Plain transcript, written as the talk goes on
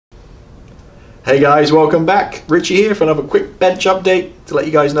Hey guys, welcome back. Richie here for another quick bench update to let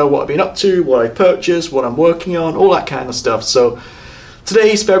you guys know what I've been up to, what I purchased, what I'm working on, all that kind of stuff. So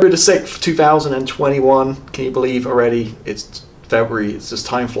today's February the 6th, 2021. Can you believe already it's February? It's just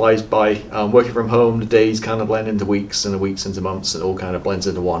time flies by. Working from home, the days kind of blend into weeks and the weeks into months, and it all kind of blends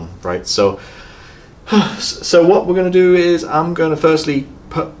into one, right? So what we're going to do is I'm going to firstly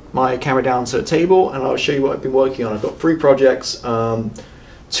put my camera down to the table and I'll show you what I've been working on. I've got 3 projects.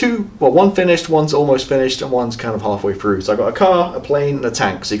 One finished, one's almost finished, and one's kind of halfway through. So I've got a car, a plane, and a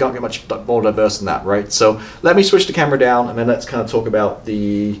tank, so you can't get much more diverse than that, right? So let me switch the camera down, and then let's kind of talk about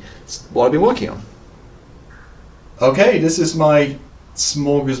what I've been working on. Okay, this is my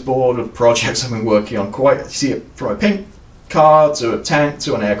smorgasbord of projects I've been working on. You see it from a paint car, to a tank,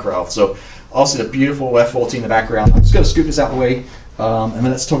 to an aircraft. So obviously the beautiful F-14 in the background. I'm just going to scoop this out of the way, and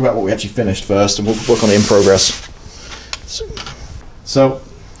then let's talk about what we actually finished first, and we'll work on the in progress. So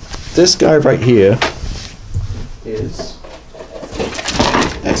this guy right here is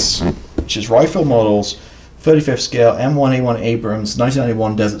which is Rifle Models 35th scale M1A1 Abrams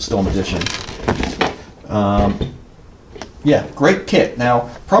 1991 Desert Storm Edition. Yeah, great kit. Now,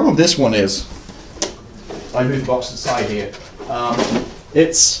 problem with this one is, I moved the box to the side here.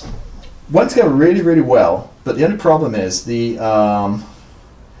 It's went together really, really well, but the only problem is the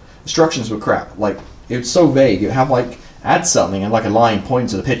instructions were crap. Like, it was so vague. It had like add something and like a line pointing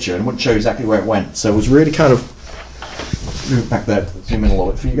to the picture and wouldn't show exactly where it went. So it was really kind of, move back there, zoom in a little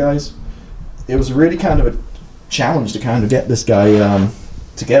bit for you guys. It was really kind of a challenge to kind of get this guy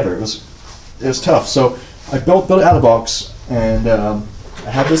together. It was tough. So I built it out of the box, and I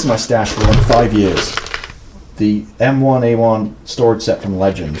had this in my stash for like 5 years. The M1A1 storage set from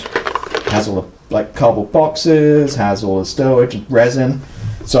Legend. It has all the like cardboard boxes, has all the stowage and resin.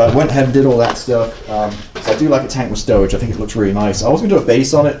 So I went ahead and did all that stuff. So I do like a tank with stowage. I think it looks really nice. I was going to do a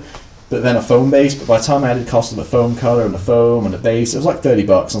base on it, but then a foam base. But by the time I added the cost of the foam color and the foam and the base, it was like 30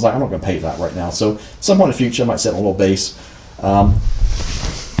 bucks. I was like, I'm not going to pay for that right now. So at some point in the future, I might set a little base.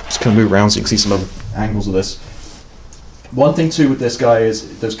 Just kind of move around so you can see some other angles of this. One thing too with this guy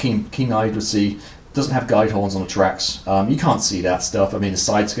is, those keen-eyed would see, it doesn't have guide horns on the tracks. You can't see that stuff. I mean, the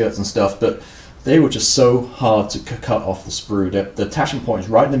side skirts and stuff, but they were just so hard to cut off the sprue. The attachment point is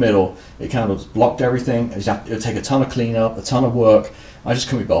right in the middle. It kind of blocked everything. It would take a ton of cleanup, a ton of work. I just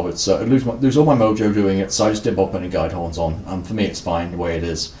couldn't be bothered. So I'd lose all my mojo doing it. So I just didn't bother putting guide horns on. For me, it's fine the way it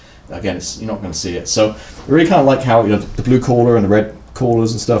is. Again, you're not going to see it. So I really kind of like how the blue collar and the red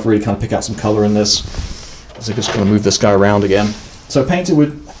collars and stuff really kind of pick out some color in this. So I'm just going to move this guy around again. So painted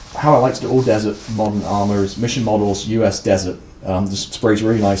with how I like to do all desert modern armors, Mission Models, US Desert. This sprays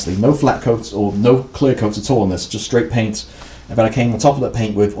really nicely. No flat coats or no clear coats at all on this, just straight paint. And then I came on top of that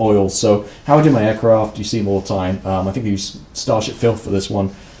paint with oils. So how I do my aircraft, you see them all the time. I think I used Starship Filth for this one,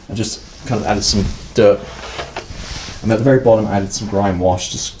 and just kind of added some dirt. And at the very bottom I added some grime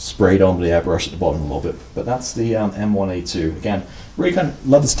wash, just sprayed on with the airbrush at the bottom a little bit. But that's the M1A2. Again, really kind of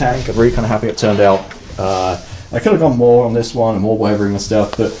love this tank. I'm really kind of happy it turned out. I could have gone more on this one and more weathering and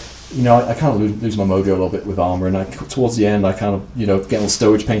stuff, but you know, I kind of lose my mojo a little bit with armor, and towards the end, I kind of, getting all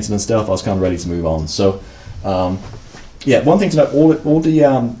stowage painted and stuff, I was kind of ready to move on. So, yeah, one thing to note, all the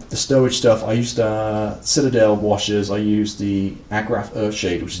stowage stuff, I used Citadel washes, I used the Agraf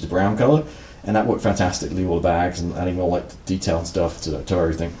Earthshade, which is the brown color, and that worked fantastically, all the bags, and adding all like the detail and stuff to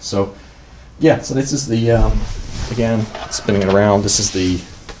everything. So, yeah, so this is the, again, spinning it around, this is the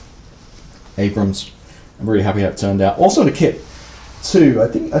Abrams. I'm really happy how it turned out. Also the kit, too, I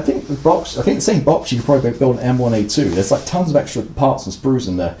think the same box you could probably build an M1A2. There's like tons of extra parts and sprues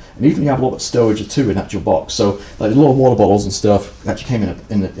in there, and even you have a lot of stowage too in that your box. So like a lot of water bottles and stuff actually came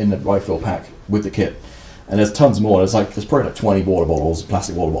in the refill pack with the kit, and there's tons more. There's probably like 20 water bottles,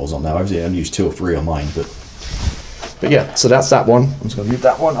 plastic water bottles on there. Obviously I only used 2 or 3 on mine, but yeah. So that's that one. I'm just going to leave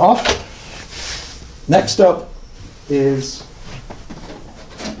that one off. Next up is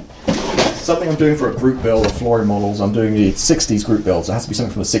something I'm doing for a group build of flooring models. I'm doing the 60s group build, so it has to be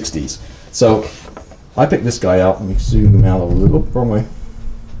something from the 60s. So I picked this guy out. Let me zoom out a little. Wrong way.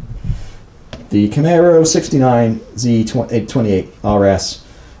 The Camaro 69 Z28 RS.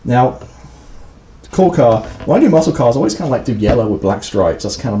 Now, cool car. When I do muscle cars, I always kind of like to do yellow with black stripes.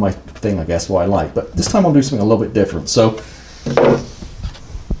 That's kind of my thing, I guess, what I like. But this time I'll do something a little bit different. So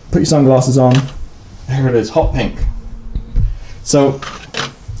put your sunglasses on. Here it is, hot pink. So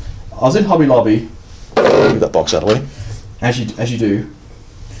I was in Hobby Lobby, move that box out of the way, as you do,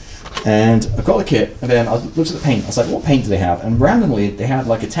 and I got the kit, and then I looked at the paint. I was like, what paint do they have? And randomly, they had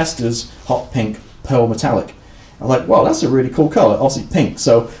like a Testa's hot pink pearl metallic. I was like, wow, that's a really cool color, obviously pink.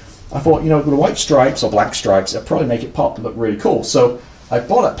 So I thought, with the white stripes or black stripes, it'd probably make it pop and look really cool. So I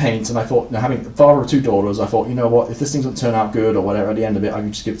bought that paint and I thought, you know, having a father of 2 daughters, I thought, you know what, if this thing doesn't turn out good or whatever at the end of it, I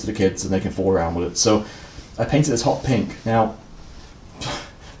can just give it to the kids and they can fool around with it. So I painted this hot pink. Now,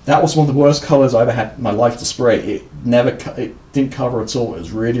 that was one of the worst colours I ever had in my life to spray. It didn't cover at all. It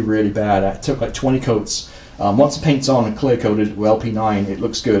was really, really bad. I took like 20 coats. Once the paint's on and clear coated with LP9, it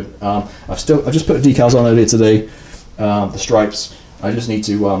looks good. I just put the decals on earlier today, the stripes. I just need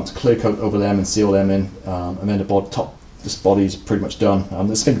to clear coat over them and seal them in, and then this body's pretty much done.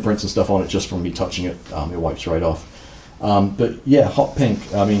 There's fingerprints and stuff on it just from me touching it. It wipes right off. But yeah, hot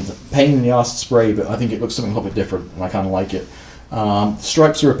pink. I mean, pain in the ass to spray, but I think it looks something a little bit different, and I kind of like it.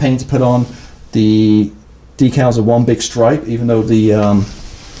 Stripes are a pain to put on. The decals are one big stripe, even though the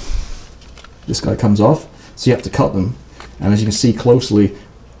this guy comes off, so you have to cut them. And as you can see closely,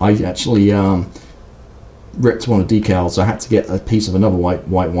 I actually ripped one of the decals, so I had to get a piece of another white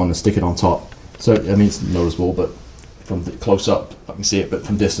one and stick it on top. So I mean, it's noticeable, but from the close up I can see it, but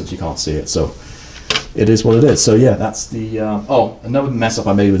from distance you can't see it. So it is what it is. So yeah, that's the oh, another mess up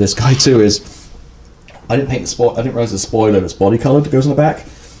I made with this guy too is I didn't paint the I didn't realize the spoiler was body colored that goes on the back.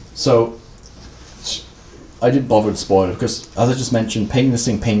 So I didn't bother with the spoiler because, as I just mentioned, painting this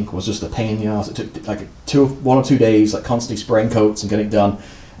thing pink was just a pain in the ass. It took like 1 or 2 days, like constantly spraying coats and getting it done.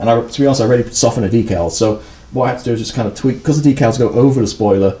 And to be honest, I already softened the decals. So what I had to do is just kind of tweak, because the decals go over the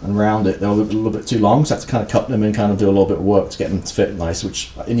spoiler and around it, they're a little bit too long, so I had to kind of cut them and kind of do a little bit of work to get them to fit nice,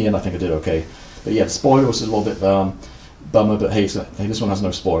 which in the end I think I did okay. But yeah, the spoiler was a little bit bummer, but hey, this one has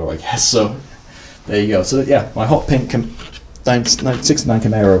no spoiler, I guess. So there you go. So yeah, my hot pink 69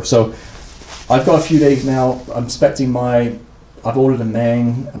 Camaro. So I've got a few days now. I'm expecting I've ordered a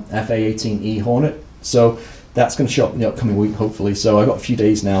Meng FA18E Hornet, so that's going to show up in the upcoming week, hopefully. So I've got a few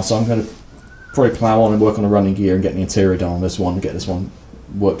days now, so I'm going to probably plow on and work on the running gear and get the interior done on this one, and get this one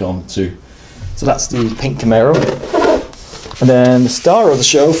worked on too. So that's the pink Camaro. And then the star of the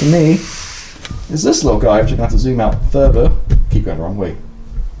show for me is this little guy, which I'm going to have to zoom out further. Keep going the wrong way.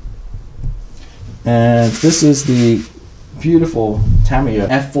 And this is the beautiful Tamiya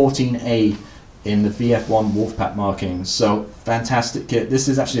F-14A in the VF1 Wolfpack markings. So fantastic kit. This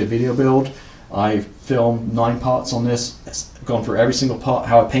is actually a video build. I've filmed 9 parts on this. I've gone through every single part,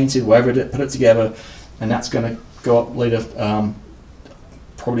 how I painted, wherever I put it together, and that's going to go up later,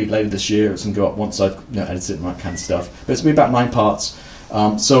 probably later this year. It's going to go up once I've edited and that kind of stuff. But it's going to be about 9 parts.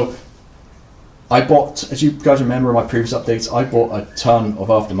 So I bought, as you guys remember in my previous updates, I bought a ton of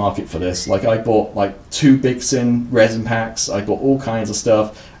aftermarket for this. Like I bought like 2 Big Sin resin packs, I bought all kinds of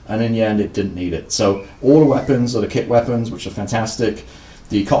stuff, and in the end it didn't need it. So all the weapons are the kit weapons, which are fantastic.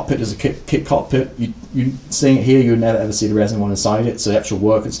 The cockpit is a kit cockpit. You seeing it here, you would never ever see the resin one inside it, so the actual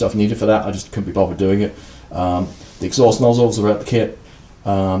work and stuff needed for that, I just couldn't be bothered doing it. The exhaust nozzles are at the kit. The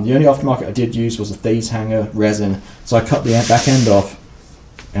only aftermarket I did use was a phase hanger resin, so I cut the back end off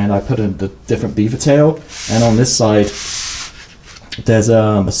and I put in the different beaver tail, and on this side there's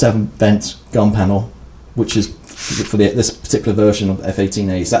a 7 vent gun panel, which is for this particular version of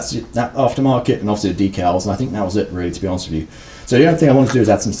F-18A. So that's that aftermarket, and obviously the decals, and I think that was it really, to be honest with you. So the only thing I wanted to do is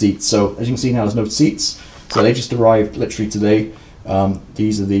add some seats. So as you can see now, there's no seats, so they just arrived literally today.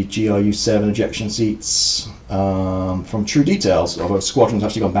 These are the GRU7 ejection seats from True Details, although Squadron's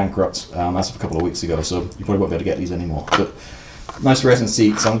actually gone bankrupt as of a couple of weeks ago, so you probably won't be able to get these anymore. But nice resin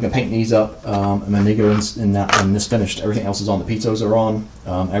seats. So I'm going to paint these up, and then they go in that, and this finished. Everything else is on. The pitos are on,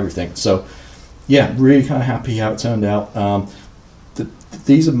 everything. So yeah, really kind of happy how it turned out.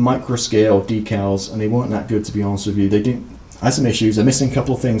 These are micro scale decals, and they weren't that good, to be honest with you. I had some issues. They're missing a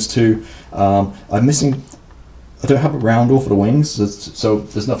couple of things too. I don't have a roundel for the wings, so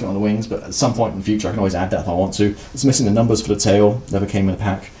there's nothing on the wings, but at some point in the future I can always add that if I want to. It's missing the numbers for the tail, never came in a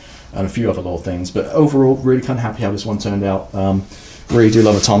pack, and a few other little things. But overall, really kind of happy how this one turned out. Really do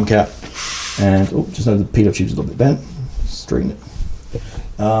love a Tomcat. And just know the pitot tube's a little bit bent. Straighten it.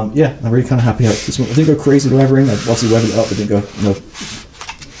 Yeah, I'm really kind of happy how this one. I didn't go crazy weathering. I obviously weathered it up. I didn't go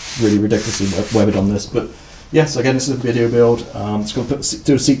really ridiculously weathered on this, but yes, again, this is a video build. Just going to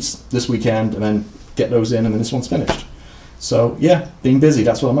do the seats this weekend and then get those in, and then this one's finished. So yeah, being busy,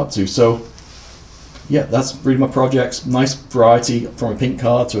 that's what I'm up to. So yeah, that's really my projects. Nice variety from a pink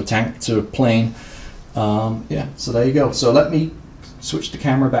car to a tank to a plane. Yeah, so there you go. So let me switch the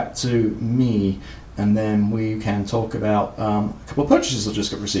camera back to me, and then we can talk about a couple of purchases I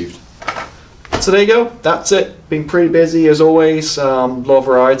just got received. So there you go, that's it. Been pretty busy as always, a lot of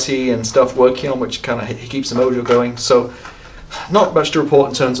variety and stuff working on, which kind of keeps the mojo going. So not much to report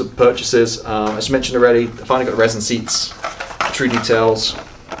in terms of purchases. As mentioned already, I finally got resin seats, True Details,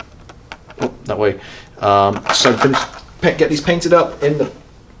 that way. So get these painted up in the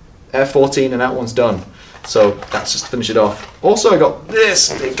F-14, and that one's done. So that's just to finish it off. Also, I got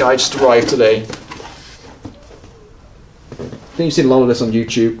this big guy just arrived today. I think you've seen a lot of this on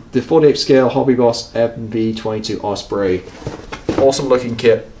YouTube. The 48 scale Hobby Boss MV-22 Osprey. Awesome looking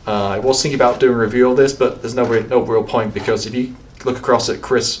kit. I was thinking about doing a review of this, but there's no real point, because if you look across at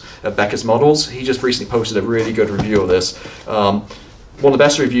Chris at Becker's Models, he just recently posted a really good review of this. One of the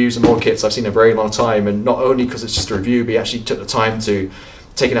best reviews and more kits I've seen in a very long time, and not only because it's just a review, but he actually took the time to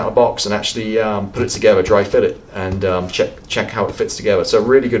take it out of the box and actually put it together, dry fit it, and check how it fits together. So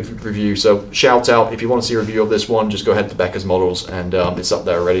really good review. So shout out, if you want to see a review of this one, just go ahead to Becker's Models, and it's up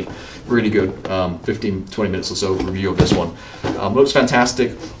there already. Really good 15-20 minutes or so review of this one. Looks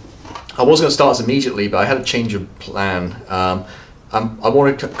fantastic. I was going to start this immediately, but I had a change of plan. I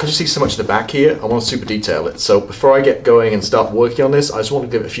wanted, because you see so much of the back here, I want to super detail it. So before I get going and start working on this, I just want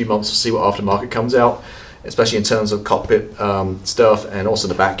to give it a few months to see what aftermarket comes out, especially in terms of cockpit stuff, and also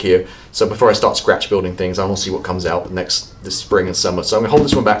the back here. So before I start scratch building things, I want to see what comes out this spring and summer. So I'm going to hold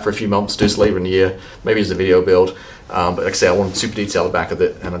this one back for a few months, do this later in the year, maybe as a video build. But like I say, I want to super detail the back of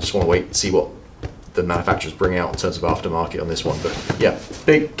it, and I just want to wait and see what the manufacturers bring out in terms of aftermarket on this one. But yeah,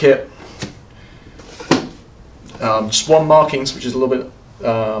 big kit. Just one markings, which is a little bit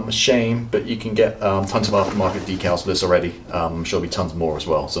a shame, but you can get tons of aftermarket decals for this already. I'm sure there'll be tons more as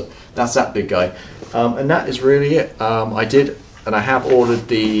well. So that's that big guy, and that is really it. I have ordered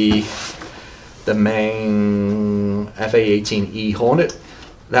the main F-18E Hornet.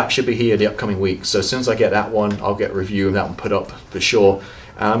 That should be here the upcoming week. So as soon as I get that one, I'll get a review of that one put up for sure.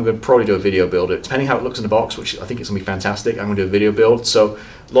 And I'm going to probably do a video build. Depending how it looks in the box, which I think it's going to be fantastic, I'm going to do a video build. So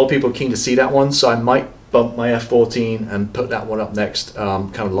a lot of people are keen to see that one, so I might bump my F-14 and put that one up next,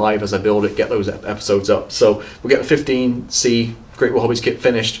 kind of live as I build it, get those episodes up. So we'll get the 15C Great Wall Hobbies kit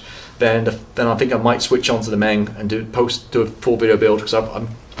finished. Then I think I might switch on to the Meng and do a full video build, because I'm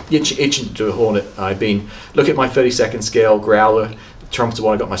itching to do a Hornet. I've been looking at my 32nd scale Growler, trumpeter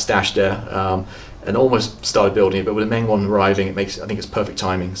one, I got my stash there, and almost started building it, but with the Meng one arriving, I think it's perfect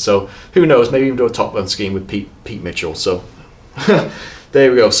timing. So who knows, maybe even do a Top Gun scheme with Pete Mitchell. So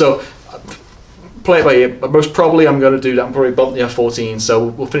there we go. So play it by ear. Most probably I'm going to do that. I'm probably bump the F-14. So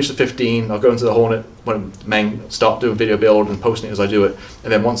we'll finish the 15. I'll go into the Hornet when Meng, start doing video build and posting it as I do it.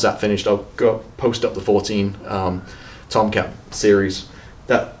 And then once that's finished, I'll go post up the 14 Tomcat series.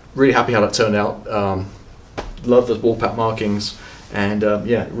 That really happy how that turned out. Love the wall pack markings. And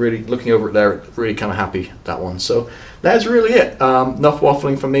yeah, really looking over it there, really kind of happy that one. So that's really it. Enough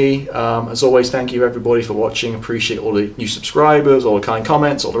waffling from me. As always, thank you everybody for watching. Appreciate all the new subscribers, all the kind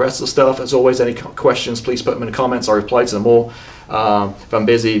comments, all the rest of the stuff. As always, any questions, please put them in the comments. I'll reply to them all. If I'm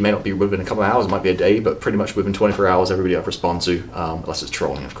busy, it may not be within a couple of hours, it might be a day, but pretty much within 24 hours, everybody I've responded to, unless it's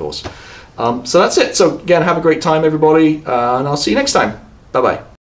trolling, of course. So that's it. So again, have a great time, everybody, and I'll see you next time. Bye-bye.